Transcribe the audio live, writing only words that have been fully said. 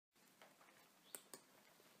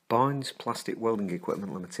Barnes Plastic Welding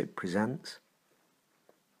Equipment Limited presents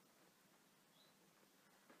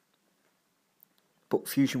Butt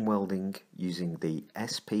Fusion Welding using the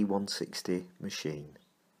SP160 machine.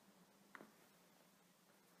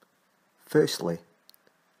 Firstly,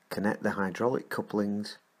 connect the hydraulic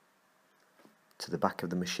couplings to the back of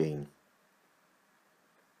the machine.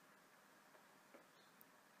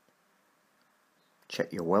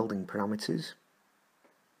 Check your welding parameters.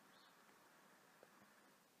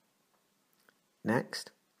 Next,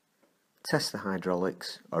 test the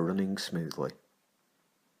hydraulics are running smoothly.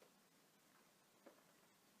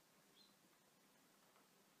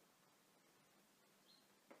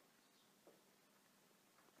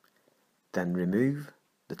 Then remove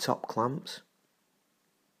the top clamps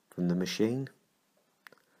from the machine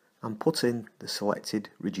and put in the selected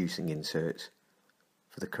reducing inserts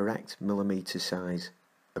for the correct millimetre size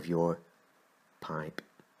of your pipe.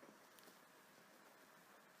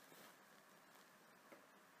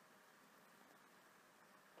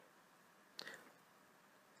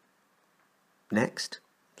 Next,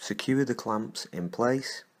 secure the clamps in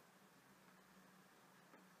place.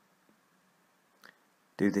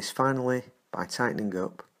 Do this finally by tightening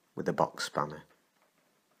up with a box spanner.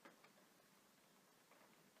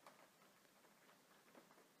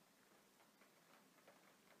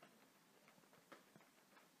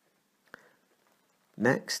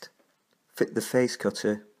 Next, fit the face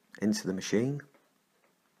cutter into the machine.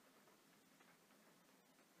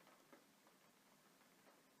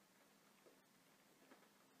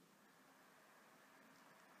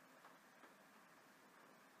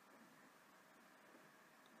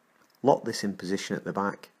 Lock this in position at the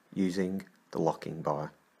back using the locking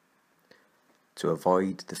bar to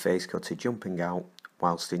avoid the face cutter jumping out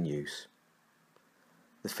whilst in use.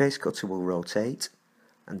 The face cutter will rotate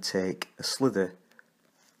and take a slither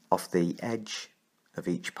off the edge of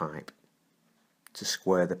each pipe to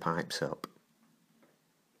square the pipes up.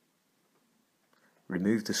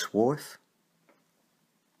 Remove the swarf,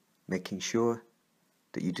 making sure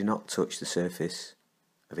that you do not touch the surface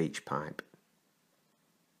of each pipe.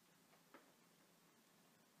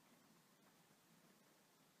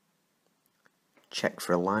 Check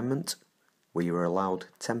for alignment where you are allowed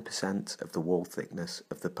 10% of the wall thickness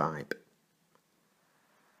of the pipe.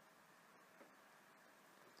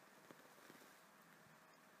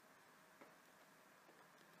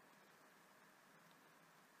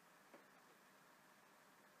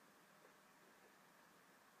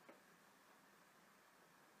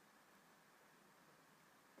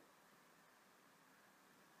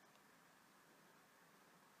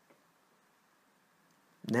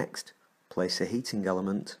 Next, place a heating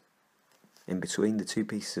element in between the two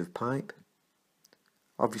pieces of pipe,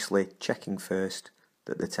 obviously checking first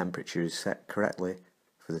that the temperature is set correctly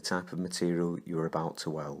for the type of material you are about to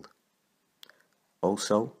weld.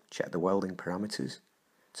 Also, check the welding parameters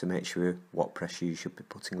to make sure what pressure you should be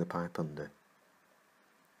putting the pipe under.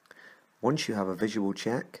 Once you have a visual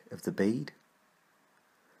check of the bead,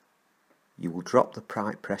 you will drop the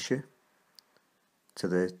pipe pressure to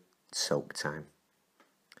the soak time.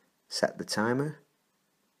 Set the timer.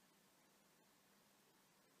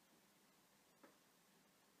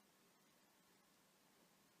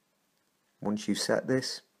 Once you've set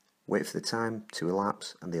this, wait for the time to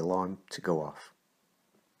elapse and the alarm to go off.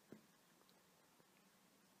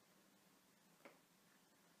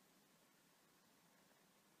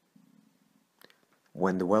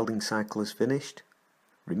 When the welding cycle is finished,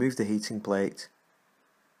 remove the heating plate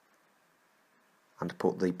and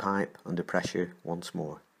put the pipe under pressure once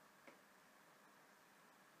more.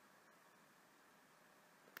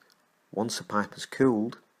 Once the pipe has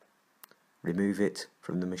cooled, remove it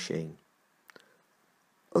from the machine.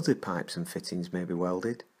 Other pipes and fittings may be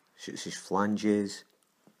welded, such as flanges,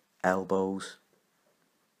 elbows.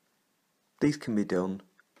 These can be done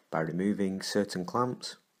by removing certain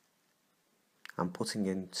clamps and putting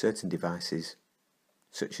in certain devices,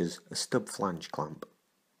 such as a stub flange clamp.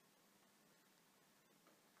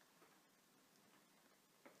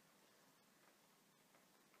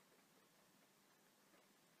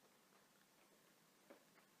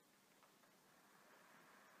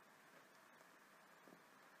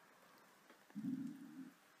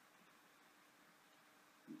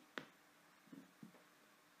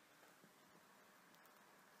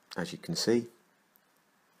 As you can see,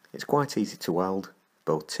 it's quite easy to weld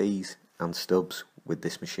both T's and stubs with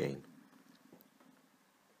this machine.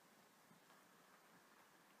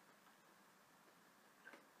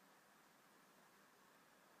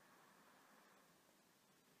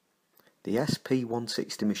 The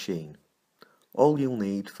SP160 machine. All you'll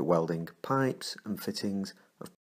need for welding pipes and fittings of